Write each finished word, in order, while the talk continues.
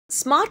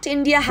Smart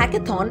India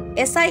Hackathon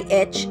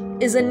SIH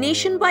is a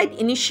nationwide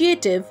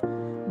initiative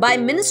by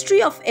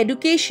Ministry of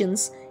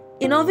Education's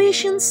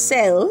Innovation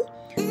Cell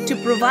to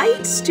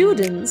provide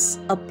students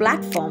a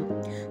platform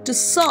to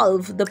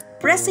solve the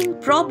pressing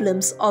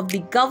problems of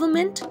the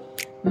government,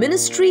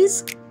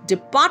 ministries,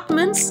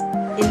 departments,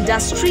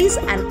 industries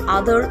and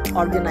other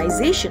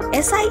organizations.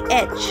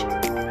 SIH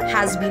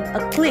has been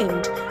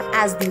acclaimed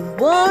as the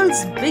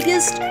world's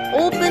biggest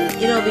open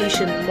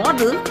innovation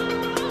model,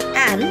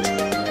 and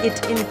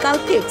it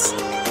inculcates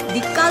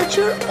the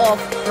culture of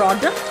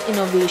product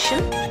innovation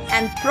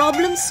and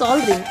problem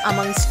solving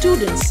among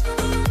students.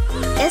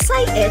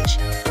 SIH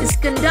is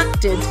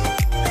conducted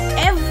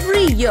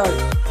every year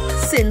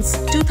since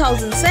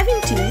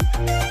 2017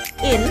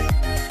 in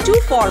two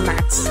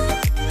formats: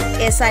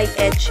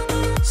 SIH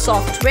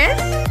software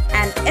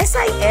and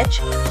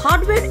SIH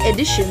hardware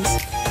editions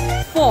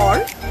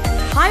for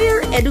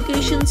higher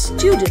education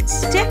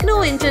students.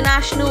 Techno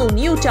International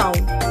New Town,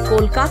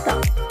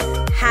 Kolkata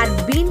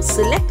had been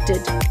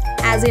selected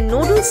as a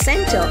nodal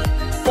center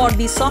for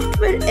the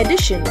software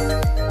edition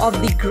of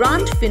the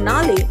grand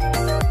finale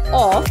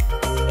of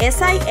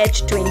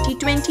SIH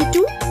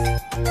 2022,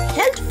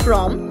 held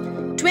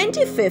from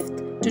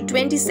 25th to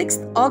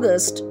 26th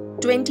August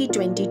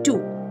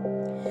 2022.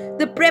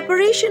 The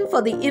preparation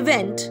for the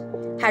event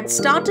had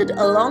started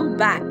a long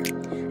back,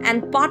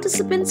 and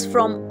participants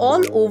from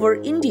all over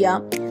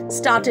India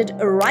started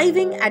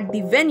arriving at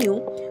the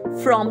venue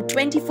from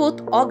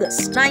 24th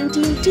August.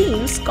 19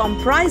 teams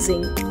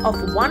comprising of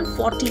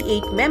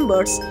 148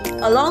 members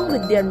along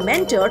with their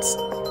mentors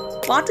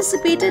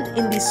participated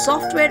in the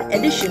software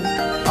edition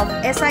of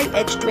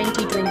SIH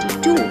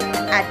 2022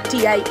 at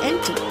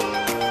TINT.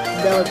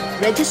 The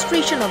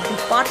registration of the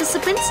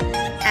participants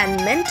and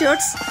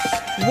mentors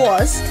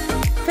was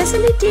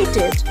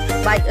facilitated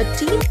by a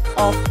team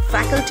of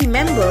faculty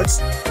members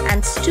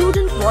and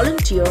student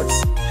volunteers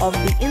of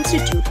the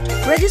institute.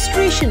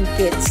 Registration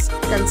kits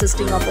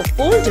consisting of a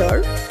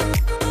folder,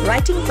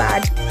 writing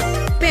pad,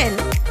 pen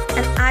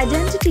and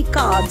identity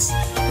cards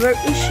were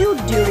issued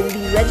during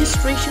the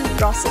registration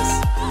process.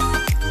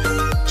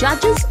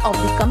 Judges of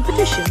the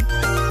competition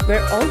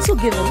were also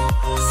given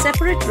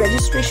separate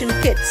registration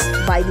kits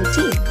by the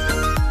team.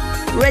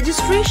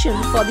 Registration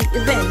for the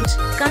event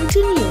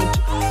continued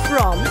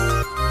from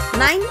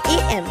 9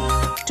 a.m.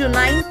 to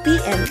 9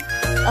 p.m.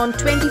 on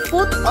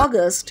 24th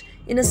August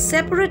in a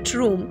separate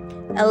room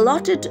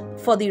allotted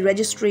for the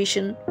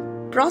registration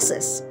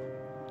process.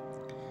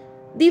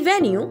 The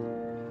venue,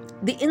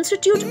 the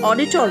Institute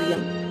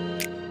Auditorium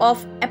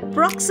of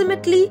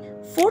approximately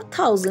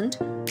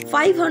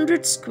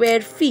 4,500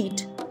 square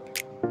feet,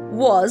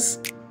 was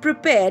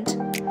prepared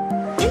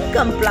in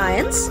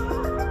compliance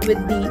with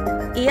the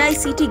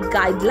AICT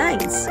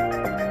guidelines.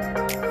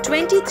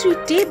 23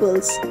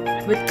 tables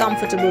with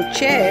comfortable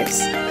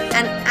chairs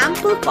and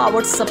ample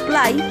power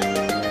supply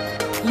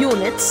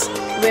units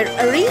were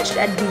arranged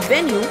at the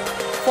venue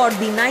for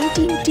the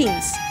 19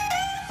 teams.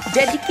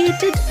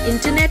 Dedicated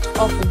internet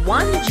of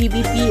 1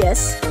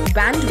 Gbps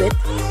bandwidth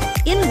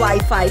in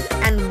Wi-Fi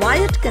and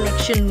wired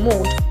connection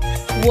mode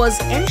was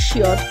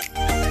ensured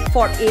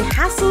for a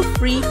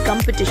hassle-free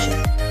competition.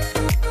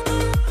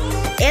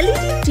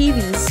 LED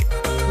TVs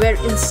were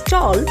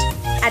installed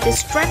at a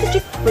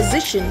strategic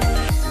position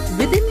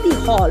within the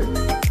hall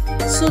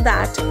so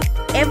that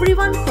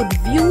everyone could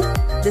view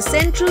the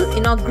central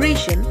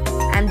inauguration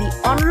and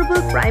the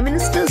Honorable Prime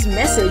Minister's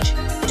message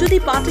to the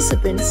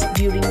participants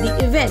during the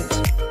event.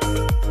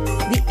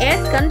 The air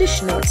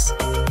conditioners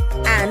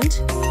and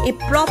a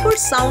proper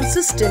sound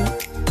system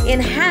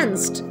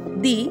enhanced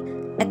the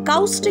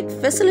acoustic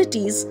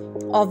facilities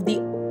of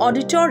the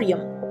auditorium.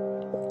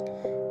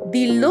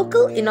 The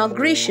local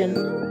inauguration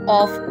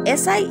of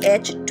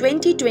SIH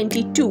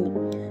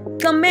 2022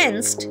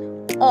 commenced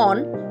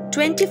on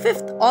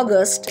 25th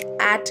August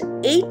at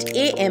 8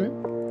 a.m.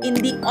 in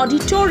the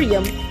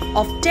auditorium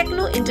of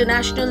Techno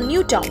International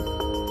New Town.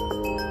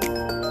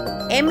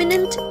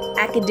 Eminent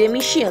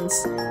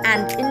academicians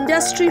and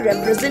industry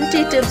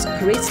representatives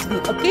graced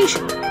the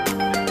occasion.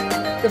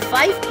 The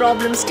 5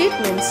 problem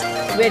statements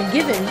were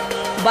given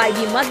by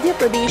the Madhya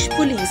Pradesh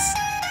Police,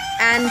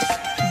 and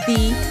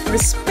the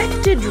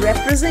respected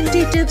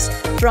representatives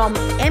from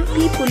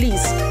MP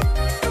Police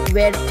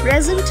were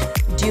present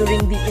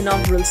during the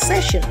inaugural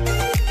session.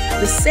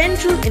 The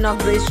central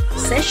inauguration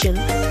session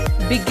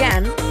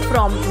began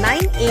from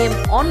 9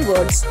 a.m.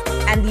 onwards,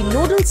 and the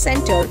nodal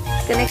center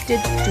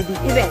connected to the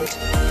event.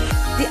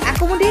 The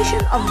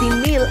accommodation of the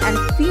male and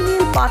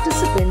female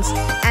participants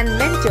and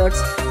mentors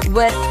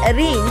were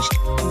arranged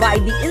by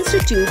the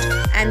institute,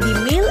 and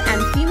the male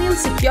and female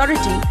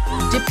security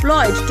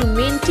deployed to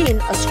maintain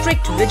a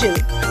strict vigil.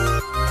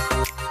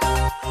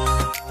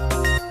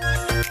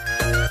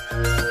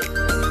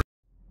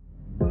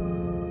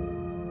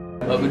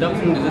 Good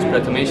afternoon, this is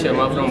Prathamesh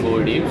Sharma from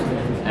Board Apes,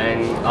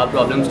 and our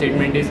problem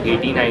statement is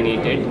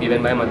 8988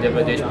 given by Madhya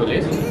Pradesh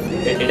Police.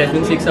 it has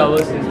been 6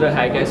 hours since the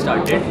hack has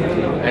started,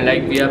 and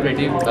like we are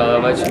pretty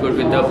much good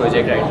with the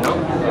project right now.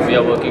 We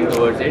are working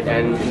towards it,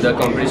 and the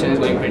competition is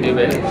going pretty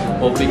well.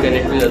 Hope we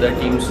connect with other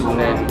teams soon,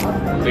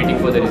 and waiting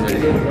for the result.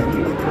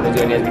 The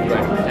journey has been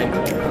fun. Thank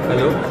you.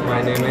 Hello,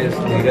 my name is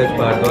Neeraj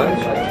Bhardwaj.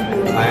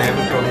 I am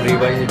from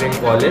Reva Engineering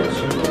College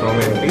from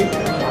MP,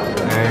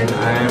 and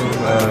I am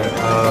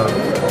a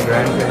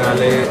grand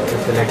finale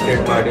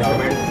selected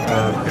participant,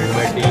 and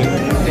my team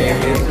name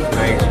is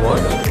Night's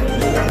Watch.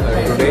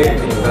 Today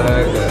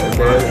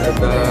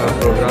the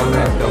program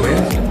has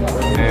commenced,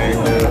 and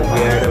we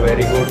had a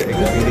very good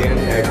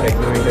experience at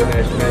Techno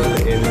International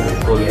in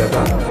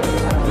Kolkata.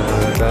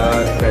 The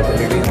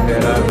facilities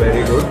there are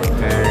very good,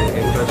 and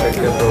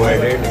infrastructure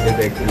provided is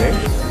excellent.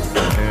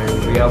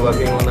 We are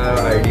working on our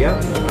idea.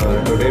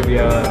 Today we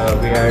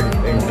had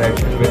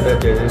interaction with the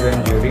judges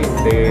and jury.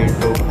 They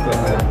took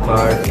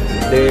part.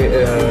 They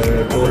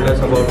told us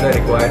about the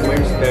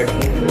requirements that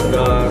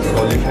the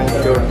solution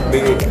should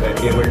be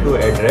able to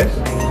address.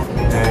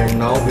 And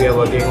now we are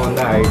working on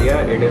the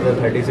idea. It is a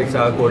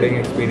 36-hour coding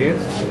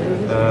experience.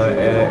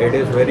 It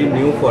is very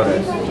new for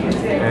us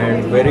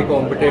and very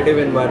competitive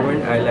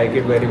environment. I like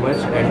it very much,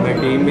 and my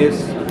team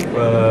is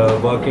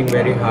working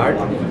very hard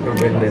to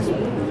win this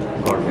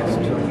contest.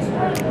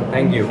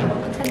 Thank you.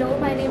 Hello,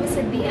 my name is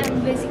Siddhi,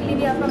 and basically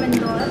we are from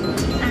Indore,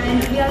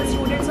 and we are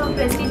students of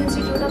Prestige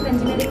Institute of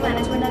Engineering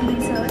Management and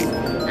Research,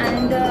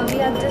 and we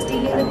are just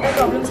dealing with the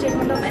problem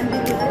statement of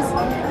MPBS,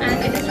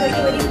 and it is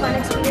really very fun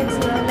experience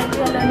here. Like,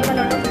 we are learning a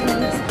lot of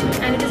things,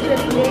 and it is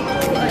really great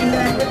to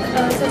interact with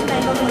such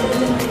kind of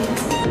intelligent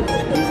beings.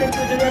 So it's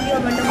really a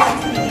wonderful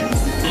experience.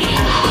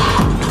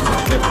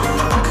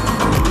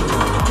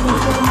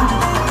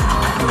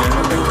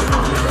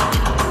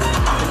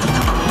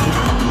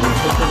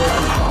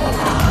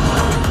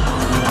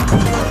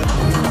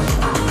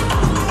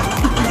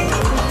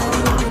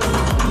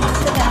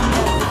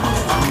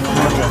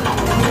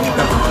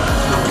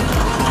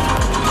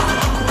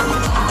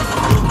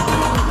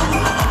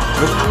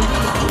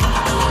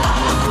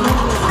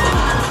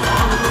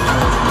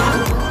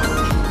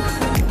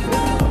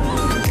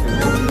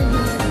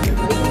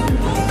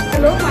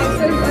 Hello,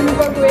 myself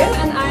Anubha Goyal,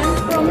 and I am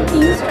from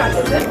Team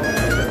Strategy.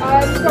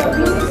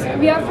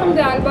 We are from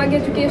the Albag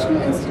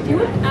Educational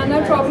Institute, and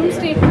our problem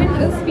statement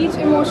is speech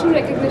emotion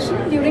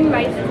recognition during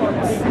live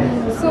calls.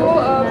 So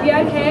we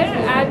are here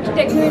at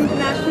Techno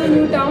International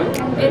New Town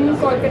in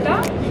Kolkata,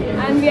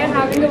 and we are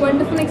having a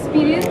wonderful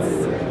experience.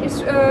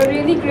 It's a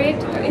really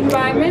great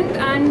environment,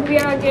 and we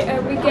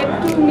get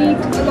to meet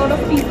a lot of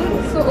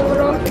people. So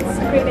overall, it's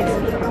a great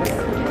experience.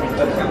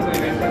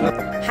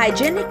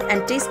 Hygienic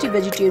and tasty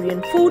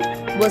vegetarian food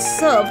was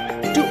served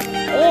to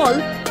all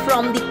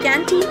from the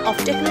canteen of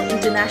Techno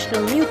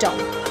International Newtown.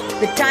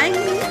 The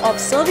timing of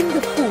serving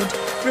the food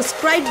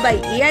prescribed by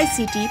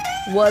AICT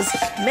was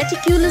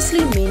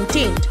meticulously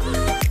maintained.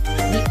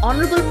 The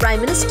Honorable Prime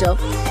Minister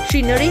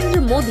Shri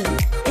Narendra Modi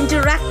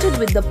interacted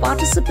with the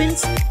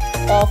participants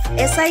of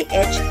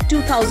SIH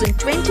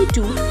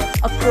 2022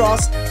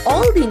 across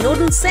all the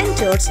nodal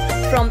centers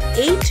from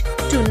 8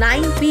 to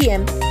 9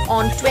 p.m.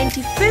 on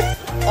 25th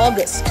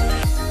August.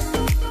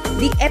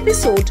 The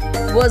episode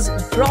was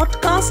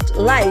broadcast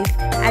live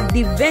at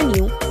the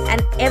venue,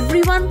 and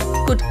everyone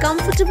could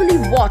comfortably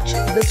watch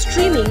the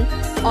streaming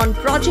on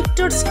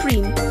projector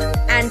screen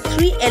and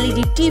 3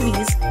 LED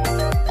TVs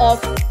of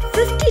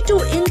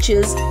 52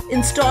 inches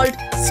installed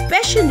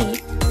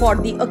specially for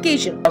the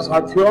occasion.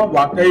 साथियों,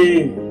 वाकई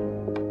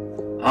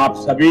आप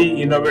सभी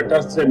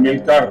innovators से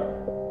मिलकर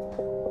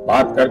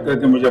बात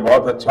करके मुझे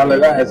बहुत अच्छा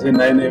लगा। ऐसे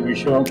नए नए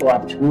विषयों को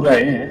आप छू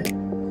रहे हैं।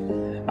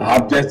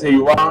 आप जैसे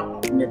युवा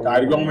अपने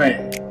कार्यों में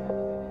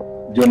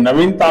जो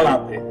नवीनता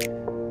लाते हैं,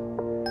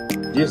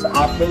 जिस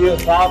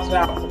आत्मविश्वास से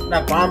आप अपना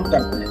काम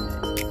करते हैं,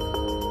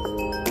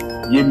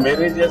 ये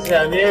मेरे जैसे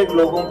अनेक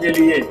लोगों के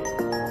लिए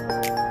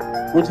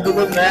कुछ न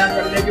कुछ नया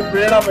करने की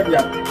प्रेरणा बन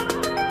जाती है।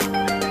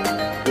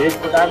 एक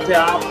प्रकार से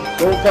आप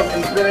सोर्स ऑफ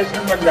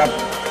इंस्पिरेशन बन जाते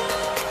हैं।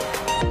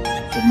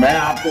 तो मैं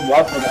आपको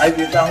बहुत बधाई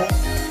देता हूँ।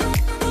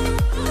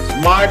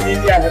 Smart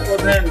India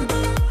hackathon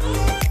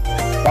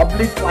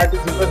public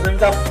participation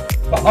का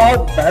बहुत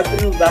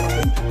बेहतरीन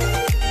उदाहरण।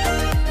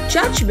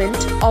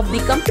 Judgment of the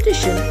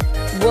competition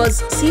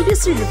was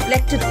seriously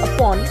reflected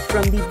upon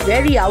from the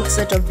very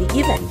outset of the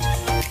event.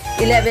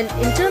 11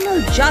 internal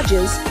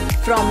judges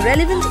from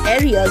relevant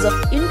areas of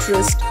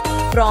interest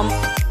from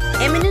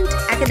eminent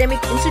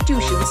academic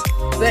institutions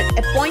were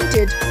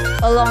appointed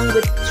along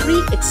with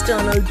 3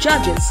 external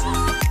judges.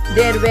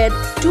 There were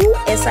 2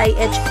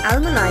 SIH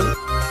alumni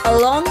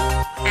along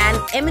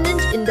an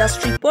eminent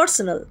industry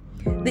personnel.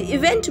 The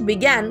event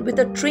began with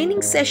a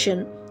training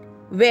session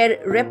where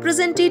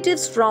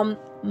representatives from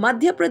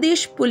Madhya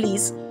Pradesh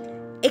Police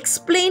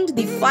explained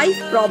the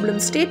 5 problem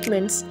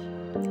statements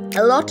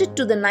allotted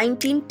to the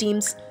 19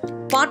 teams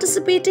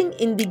participating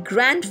in the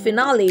grand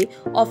finale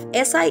of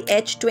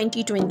SIH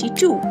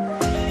 2022.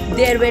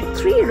 There were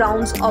 3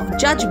 rounds of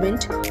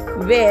judgment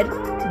where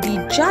the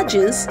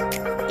judges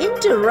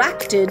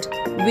interacted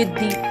with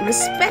the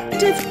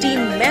respective team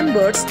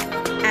members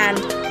and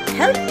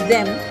helped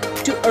them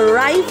to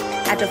arrive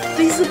at a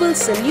feasible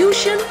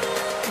solution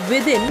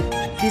within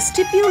the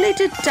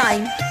stipulated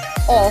time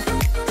of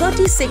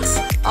 36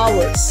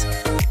 hours.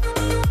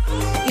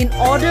 In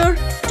order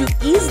to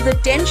ease the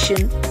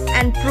tension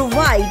and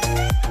provide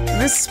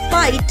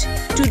respite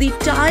to the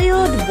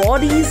tired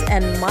bodies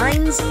and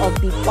minds of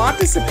the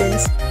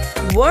participants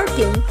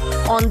working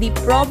on the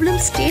problem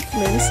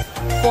statements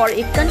for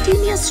a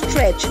continuous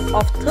stretch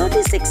of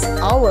 36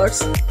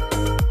 hours,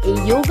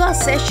 a yoga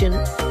session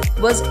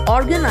was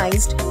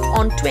organized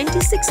on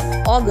 26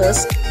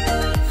 August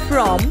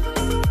from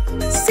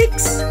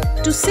 6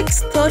 to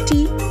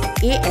 6:30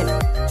 a.m.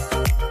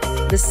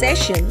 The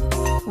session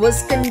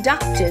was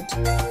conducted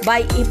by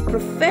a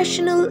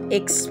professional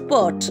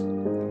expert,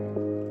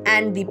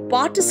 and the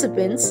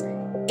participants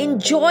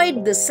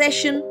enjoyed the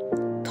session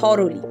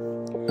thoroughly.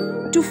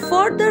 To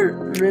further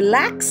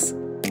relax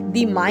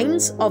the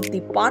minds of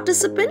the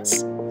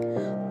participants,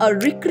 a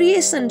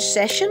recreation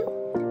session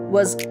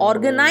was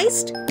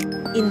organized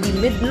in the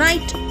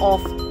midnight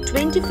of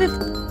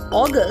 25th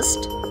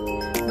August,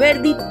 where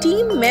the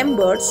team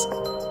members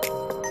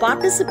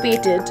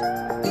participated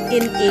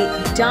in a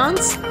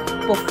dance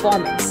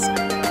performance.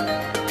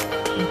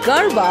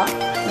 Garba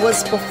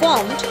was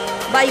performed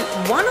by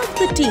one of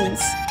the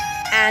teams,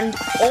 and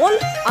all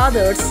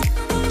others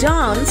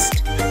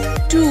danced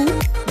to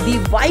the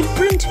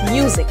vibrant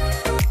music.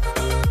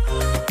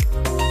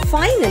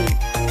 Finally,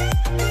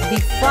 the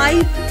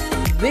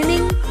 5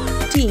 winning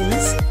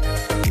teams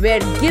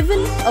were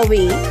given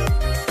away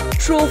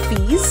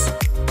trophies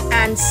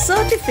and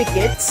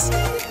certificates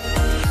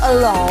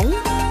along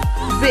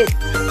with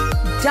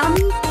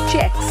dummy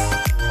checks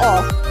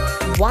of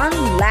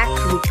 1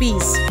 lakh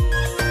rupees.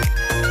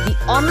 The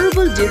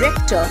Honorable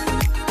Director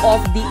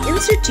of the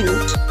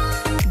Institute,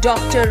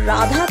 Dr.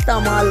 Radha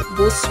Tamal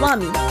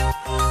Goswami,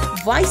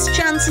 Vice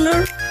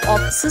Chancellor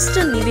of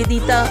Sister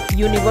Nivedita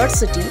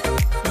University,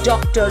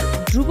 Dr.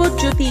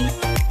 Dhrubajyoti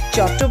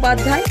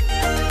Chattopadhyay,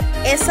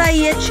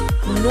 SIH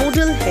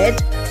Nodal Head,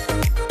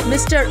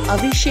 Mr.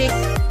 Abhishek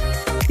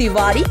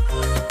Tiwari,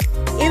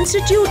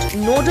 Institute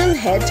Nodal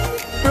Head,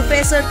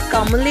 Professor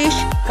Kamalesh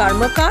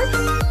Karmakar,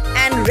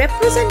 and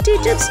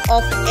representatives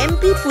of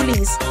MP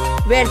Police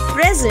were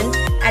present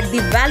at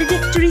the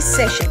valedictory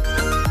session.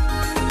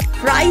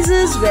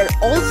 Prizes were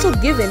also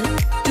given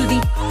to the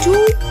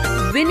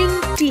 2 winning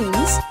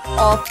teams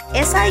of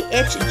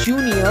SIH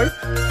Junior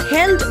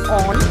held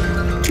on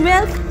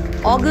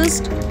 12th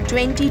August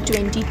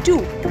 2022.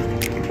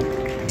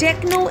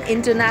 Techno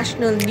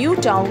International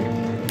Newtown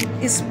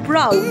is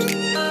proud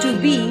to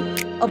be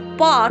a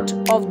part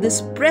of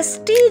this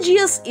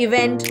prestigious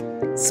event,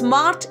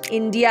 Smart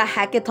India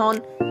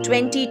Hackathon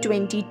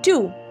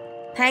 2022.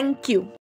 Thank you.